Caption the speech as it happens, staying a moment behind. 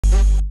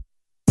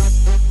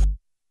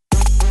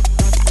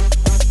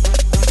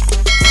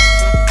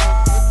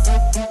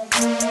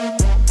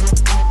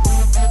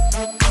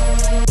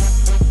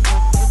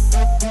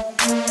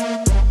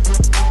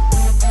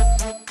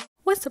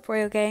What's up,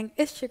 Royal Gang?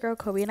 It's your girl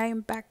Kobe, and I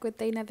am back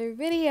with another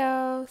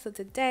video. So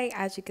today,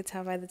 as you can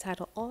tell by the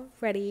title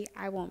already,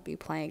 I won't be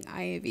playing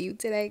IMVU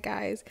today,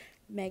 guys.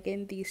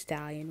 Megan Thee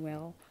Stallion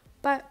will.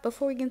 But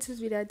before we get into this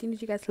video, I do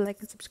need you guys to like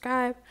and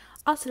subscribe.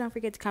 Also, don't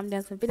forget to comment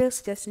down some video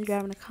suggestions you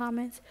have in the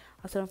comments.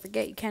 Also, don't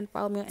forget you can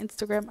follow me on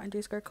Instagram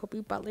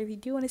 _Kobe Butler if you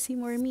do want to see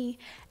more of me.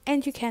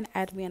 And you can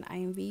add me on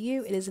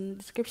IMVU. It is in the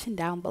description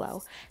down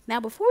below. Now,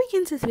 before we get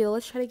into this video,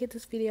 let's try to get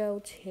this video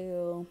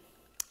to,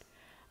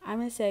 I'm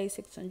going to say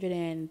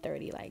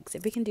 630 likes.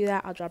 If we can do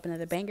that, I'll drop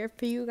another banger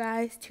for you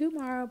guys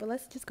tomorrow. But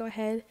let's just go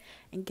ahead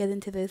and get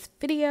into this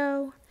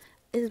video.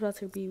 It's about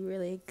to be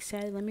really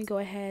exciting. Let me go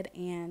ahead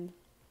and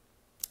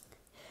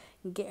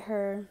get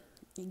her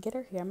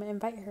here. I'm going to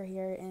invite her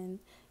here, and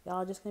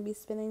y'all just going to be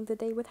spending the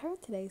day with her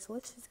today. So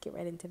let's just get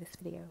right into this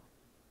video.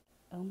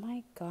 Oh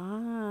my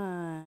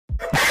god.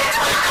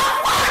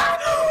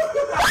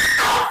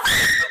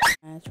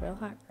 That's real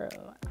hot,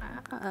 girl.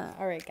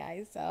 Alright,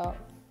 guys. So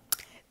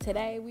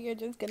today we are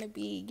just gonna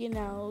be,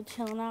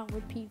 chilling out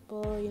with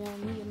people,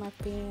 meeting my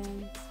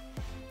fans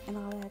and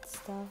all that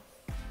stuff.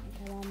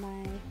 I got on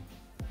my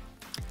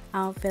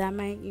outfit. I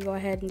might go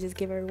ahead and just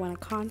give everyone a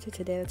concert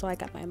today. That's why I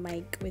got my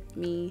mic with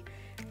me.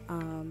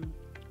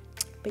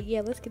 But yeah,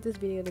 let's get this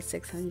video to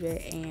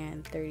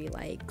 630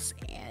 likes,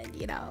 and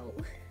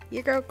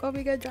your girl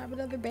Kobe gonna drop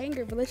another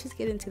banger. But let's just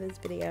get into this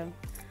video.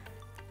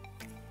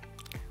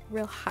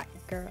 Real hot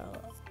girl.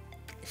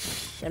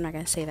 I'm not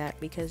gonna say that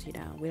because we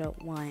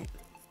don't want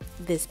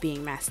this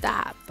being messed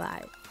up,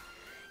 but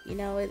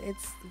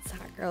it's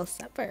hot girl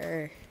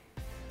supper.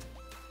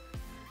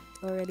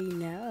 Already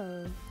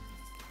know.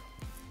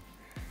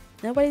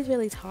 Nobody's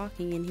really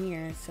talking in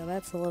here, so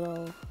that's a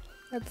little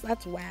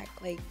that's whack.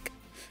 Like,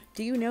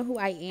 do you know who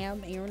I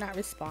am and you're not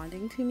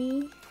responding to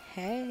me?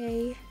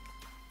 Hey,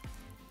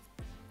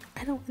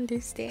 I don't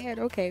understand.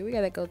 Okay, we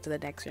gotta go to the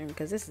next room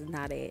because this is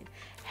not it.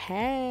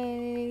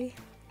 Hey,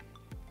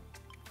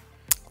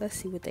 let's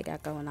see what they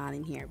got going on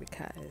in here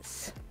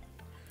because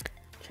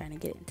I'm trying to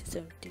get into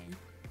something.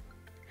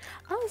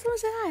 Oh, someone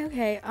said hi.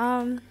 Okay.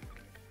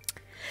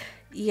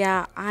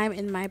 Yeah, I'm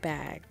in my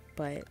bag,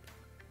 but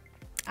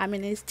I'm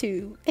in this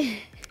too.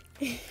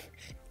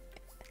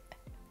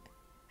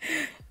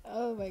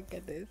 Oh my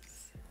goodness.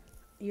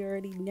 You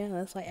already know.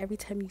 That's why every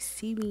time you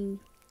see me,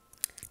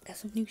 I got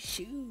some new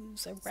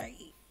shoes.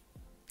 Alright.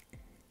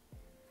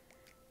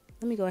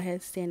 Let me go ahead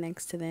and stand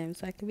next to them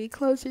so I can be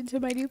closer to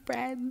my new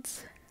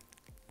friends.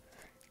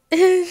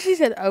 She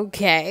said,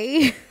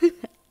 okay.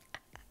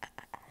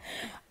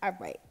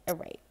 Alright.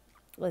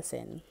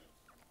 Listen.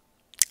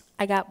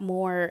 I got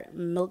more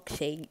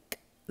milkshake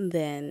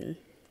than...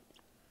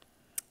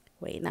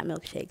 Wait, not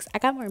milkshakes. I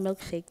got more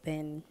milkshake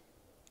than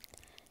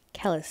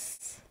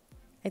Kellis.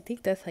 I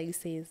think that's how you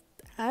say it.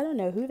 I don't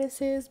know who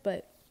this is,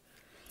 but...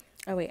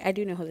 Oh, wait. I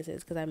do know who this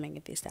is because I'm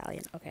Megan Thee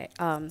Stallion. Okay.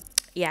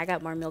 Yeah, I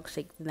got more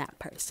milkshake than that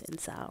person,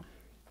 so...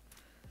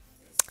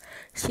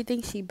 She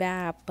thinks she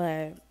bad,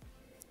 but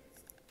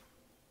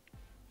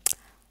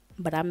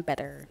I'm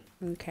better,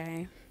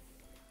 okay?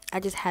 I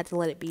just had to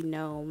let it be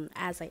known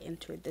as I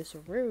entered this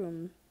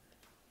room.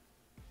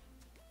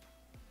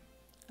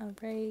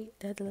 Alright,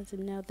 I had to let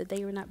them know that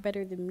they were not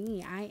better than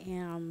me. I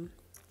am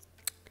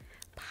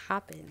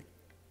popping.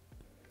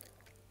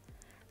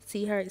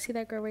 See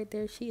that girl right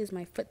there? She is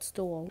my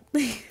footstool.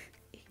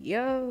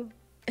 Yo.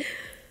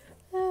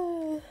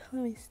 Let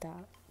me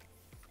stop.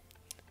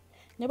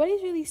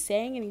 Nobody's really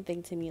saying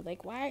anything to me.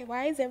 Like,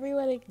 why is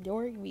everyone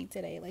ignoring me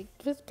today? Like,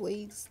 just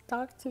please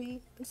talk to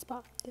me.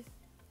 Spot.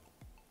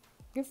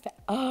 You're fat.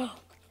 Oh,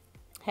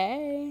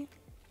 hey.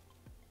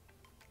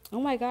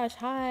 Oh my gosh,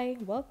 hi.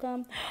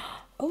 Welcome.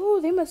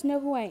 Oh, they must know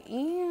who I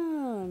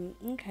am.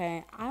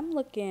 Okay, I'm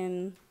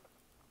looking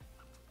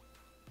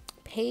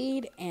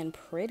paid and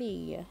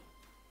pretty.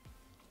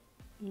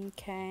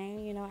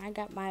 Okay, I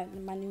got my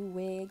new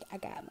wig. I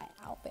got my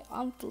outfit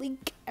on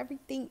fleek.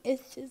 Everything is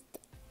just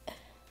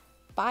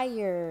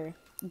fire.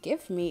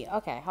 Gift me.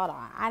 Okay, hold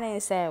on. I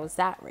didn't say I was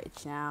that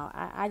rich now.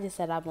 I just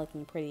said I'm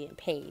looking pretty and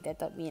paid. That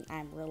don't mean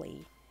I'm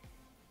really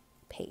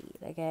paid.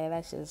 Okay,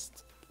 that's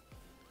just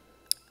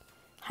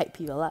hype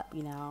people up,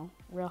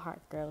 real heart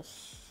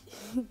girls.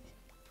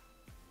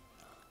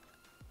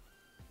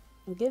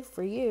 Good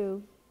for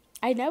you.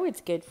 I know it's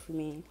good for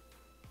me.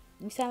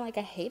 You sound like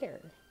a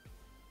hater.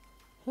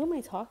 Who am I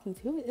talking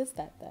to? Who is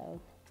that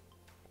though?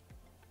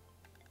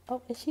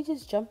 Oh, is she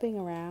just jumping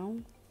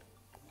around?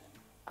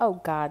 Oh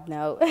god,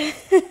 no.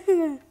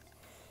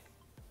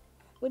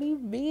 What do you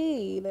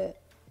mean?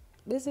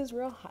 This is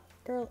real hot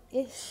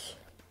girl-ish.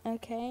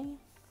 Okay.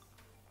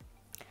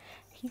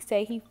 He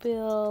said he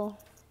feel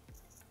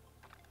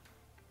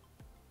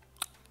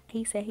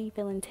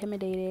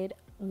intimidated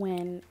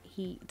when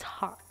he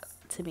talk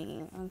to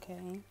me.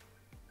 Okay.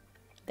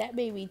 That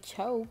made me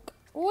choke.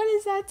 What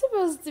is that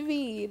supposed to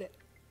mean?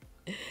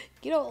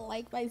 You don't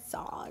like my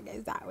song?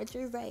 Is that what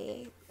you're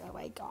saying? Oh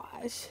my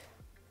gosh.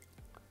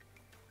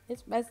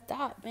 It's messed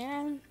up,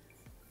 man.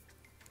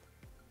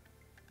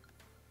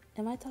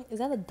 Is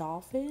that a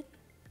dolphin?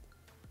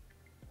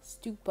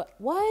 Stupid.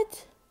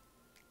 What?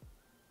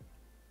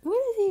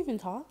 even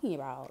talking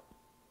about?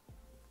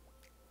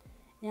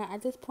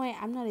 At this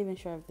point, I'm not even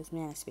sure if this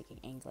man is speaking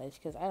English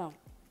because I don't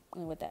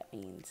know what that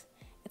means.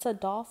 It's a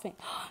dolphin.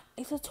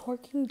 It's a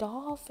twerking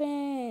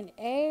dolphin.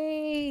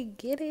 Hey,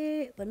 get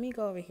it? Let me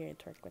go over here and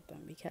twerk with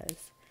them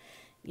because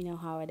you know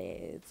how it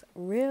is.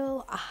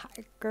 Real hot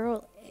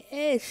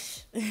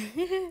girl-ish.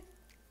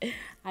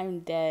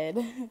 I'm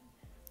dead.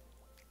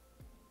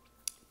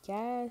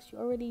 Yes, you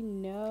already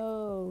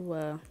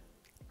know.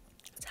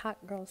 It's hot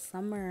girl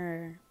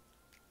summer.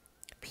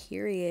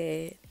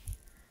 Period.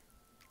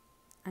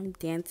 I'm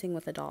dancing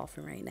with a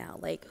dolphin right now.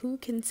 Like, who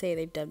can say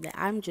they've done that?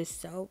 I'm just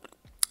so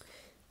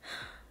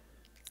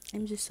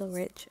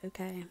rich,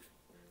 okay?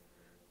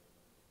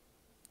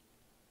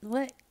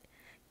 What?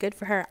 Good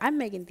for her. I'm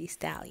Megan Thee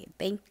Stallion.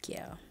 Thank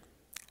you.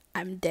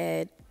 I'm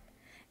dead.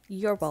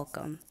 You're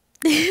welcome.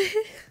 Let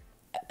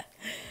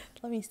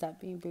me stop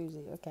being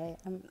bougie, okay?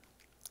 I'm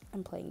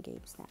playing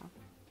games now.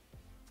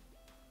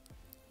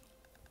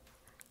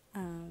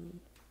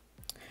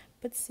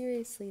 But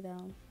seriously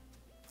though,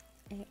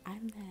 hey,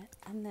 I'm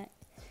that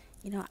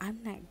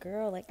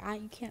girl. Like,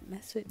 you can't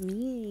mess with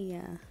me.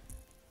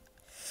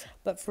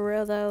 But for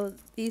real though,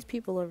 these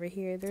people over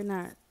here, they're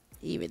not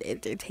even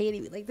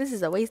entertaining me. Like, this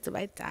is a waste of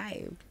my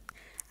time.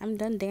 I'm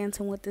done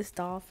dancing with this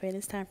dolphin.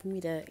 It's time for me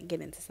to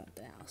get into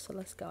something else. So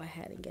let's go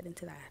ahead and get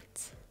into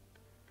that.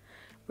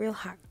 Real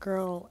hot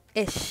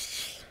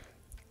girl-ish.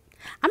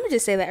 I'm gonna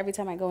just say that every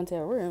time I go into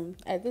a room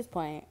at this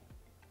point.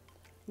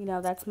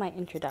 That's my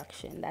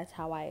introduction. That's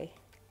how I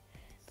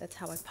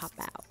pop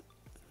out.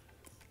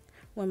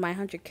 When my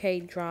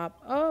 100K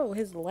drop, oh,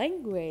 his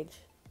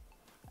language.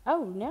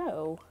 Oh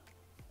no.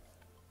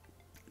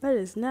 That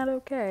is not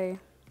okay.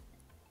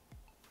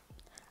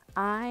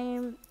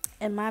 I'm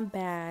in my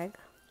bag,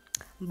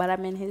 but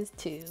I'm in his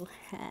too.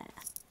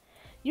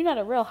 You're not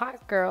a real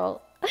hot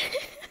girl.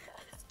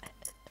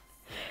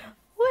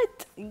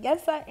 What?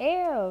 Yes, I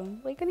am.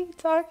 Like, what are you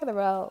talking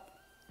about?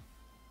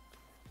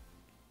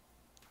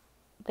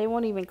 They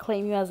won't even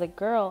claim you as a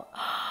girl.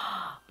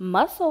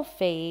 Muscle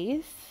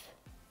face.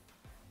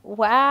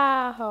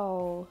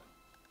 Wow.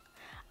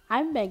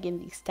 I'm Megan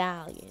Thee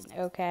Stallion,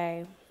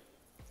 okay?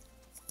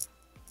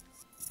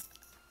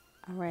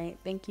 All right.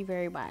 Thank you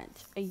very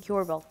much.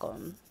 You're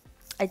welcome.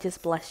 I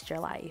just blessed your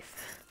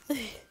life.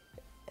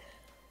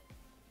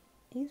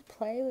 He's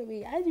playing with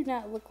me. I do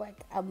not look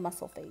like a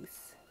muscle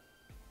face.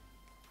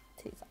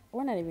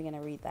 We're not even going to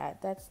read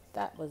that.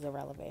 That was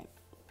irrelevant.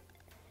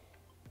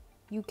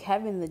 You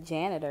Kevin the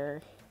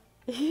janitor.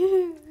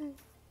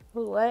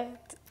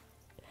 What?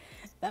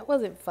 That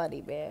wasn't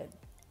funny, man.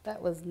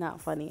 That was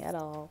not funny at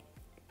all.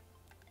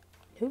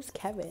 Who's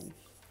Kevin?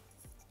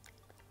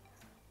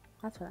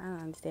 That's what I don't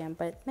understand,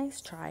 but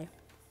nice try.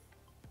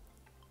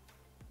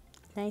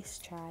 Nice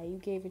try. You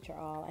gave it your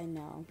all, I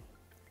know.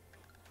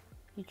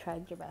 You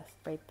tried your best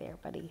right there,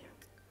 buddy.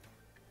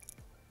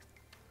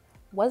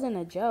 Wasn't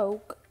a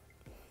joke.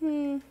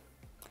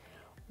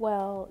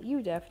 Well,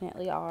 you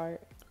definitely are.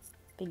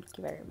 Thank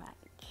you very much.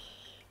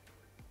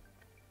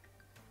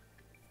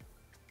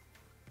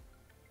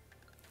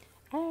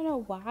 I don't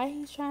know why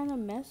he's trying to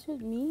mess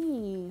with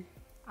me.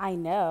 I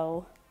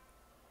know.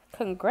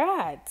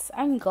 Congrats.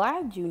 I'm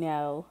glad you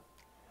know.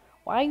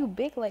 Why are you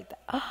big like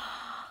that?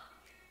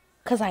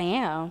 'Cause I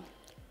am.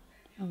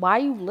 Why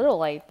are you little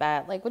like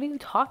that? Like, what are you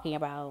talking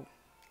about?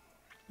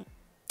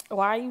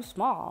 Why are you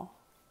small?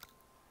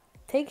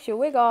 Takes your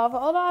wig off.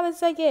 Hold on a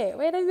second.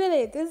 Wait a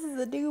minute. This is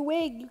a new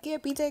wig. You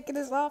can't be taking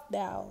this off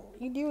now.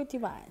 You do it too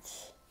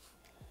much.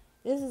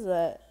 This is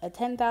a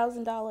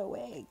 $10,000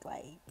 wig.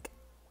 Like,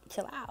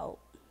 chill out.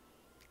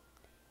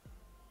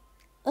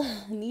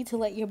 Need to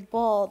let your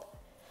bald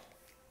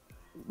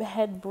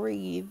head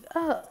breathe.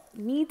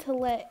 Need to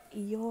let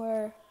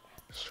your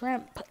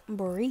shrimp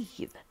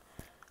breathe.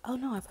 Oh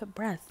no, I put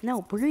breath.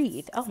 No,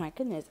 breathe. Oh my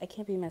goodness. I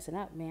can't be messing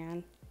up,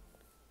 man.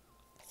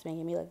 It's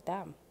making me look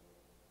dumb.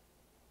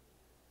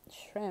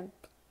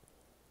 Shrimp.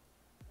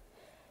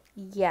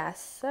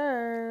 Yes,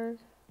 sir.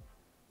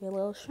 Your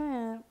little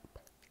shrimp.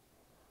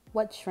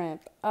 What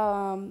shrimp?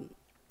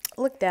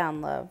 Look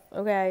down, love.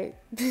 Okay?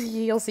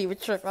 You'll see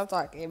what shrimp I'm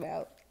talking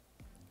about.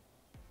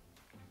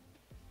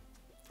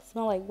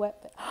 Smell like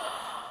wet.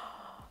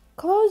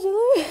 Close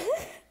your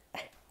lips.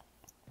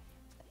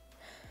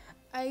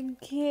 I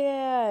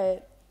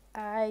can't.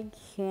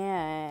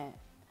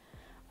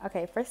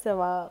 Okay, first of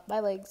all, my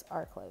legs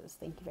are closed.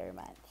 Thank you very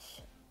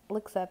much.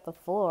 Looks at the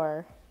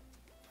floor.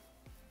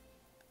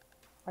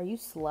 Are you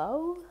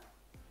slow?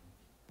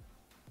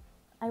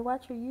 I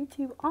watch your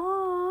YouTube.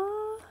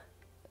 Aww.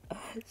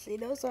 She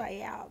knows who I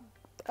am.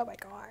 Oh my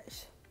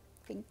gosh.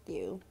 Thank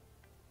you.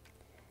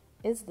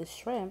 Is the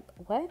shrimp.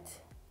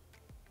 What?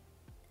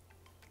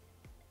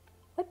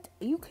 What?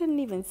 You couldn't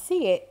even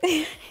see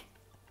it.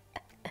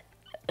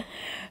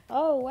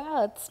 Oh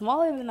wow, it's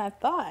smaller than I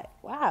thought.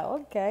 Wow,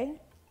 okay.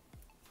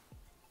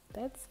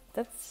 That's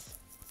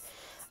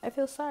I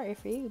feel sorry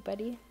for you,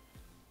 buddy.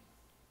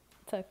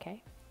 It's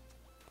okay.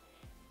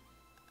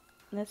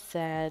 That's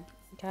sad.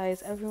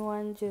 Guys,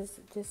 everyone just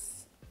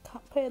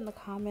put in the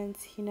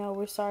comments,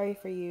 we're sorry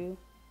for you.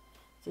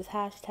 Just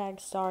hashtag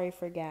sorry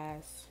for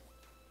gas.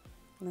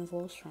 And his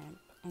little shrimp,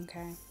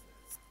 okay?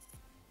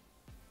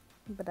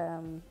 But,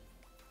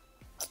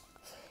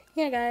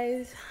 yeah,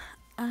 guys.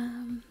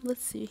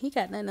 Let's see. He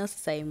got nothing else to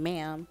say,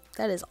 ma'am.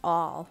 That is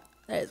all.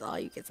 That is all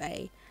you can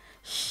say.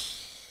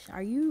 Shh.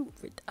 Are you...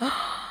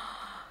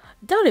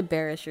 Don't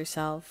embarrass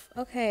yourself,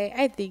 okay?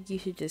 I think you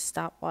should just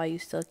stop while you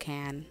still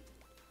can.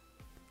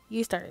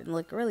 You starting to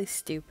look really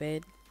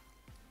stupid.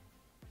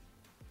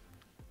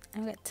 I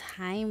don't got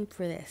time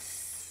for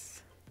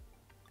this.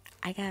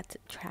 I got to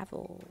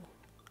travel.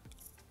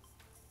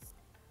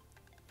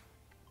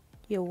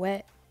 Your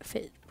wet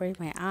fit break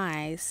my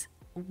eyes.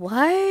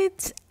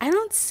 What? I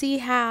don't see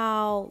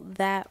how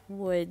that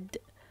would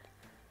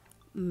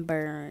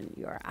burn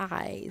your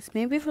eyes.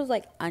 Maybe if it was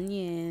like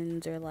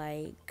onions or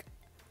like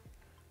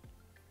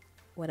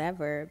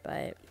whatever,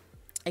 but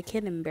I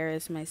can't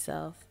embarrass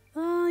myself.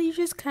 Oh, you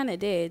just kind of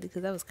did,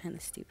 because that was kind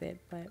of stupid,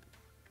 but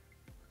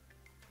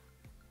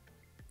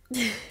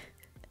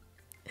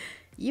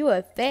you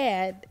a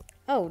fan?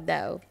 Oh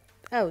no.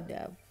 Oh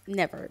no.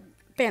 Never.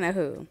 Fan of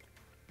who?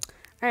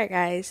 Alright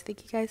guys,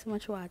 thank you guys so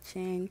much for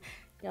watching.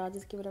 Y'all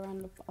just give it a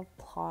round of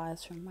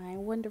applause for my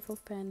wonderful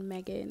friend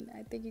Megan.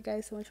 I thank you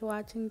guys so much for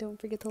watching. Don't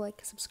forget to like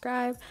and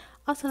subscribe.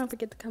 Also, don't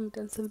forget to comment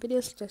on some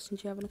video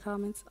suggestions you have in the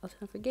comments. Also,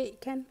 don't forget you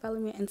can follow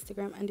me on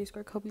Instagram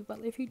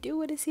 _KobeButler if you do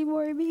want to see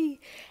more of me.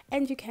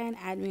 And you can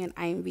add me on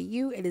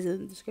IMVU. It is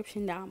in the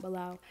description down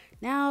below.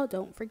 Now,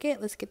 don't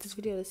forget, let's get this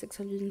video to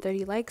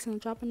 630 likes and I'll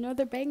drop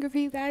another banger for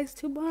you guys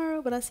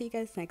tomorrow. But I'll see you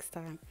guys next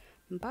time.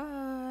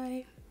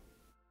 Bye.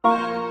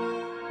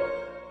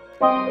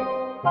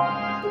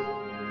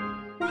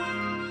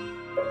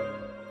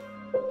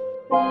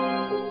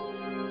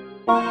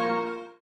 Thank you.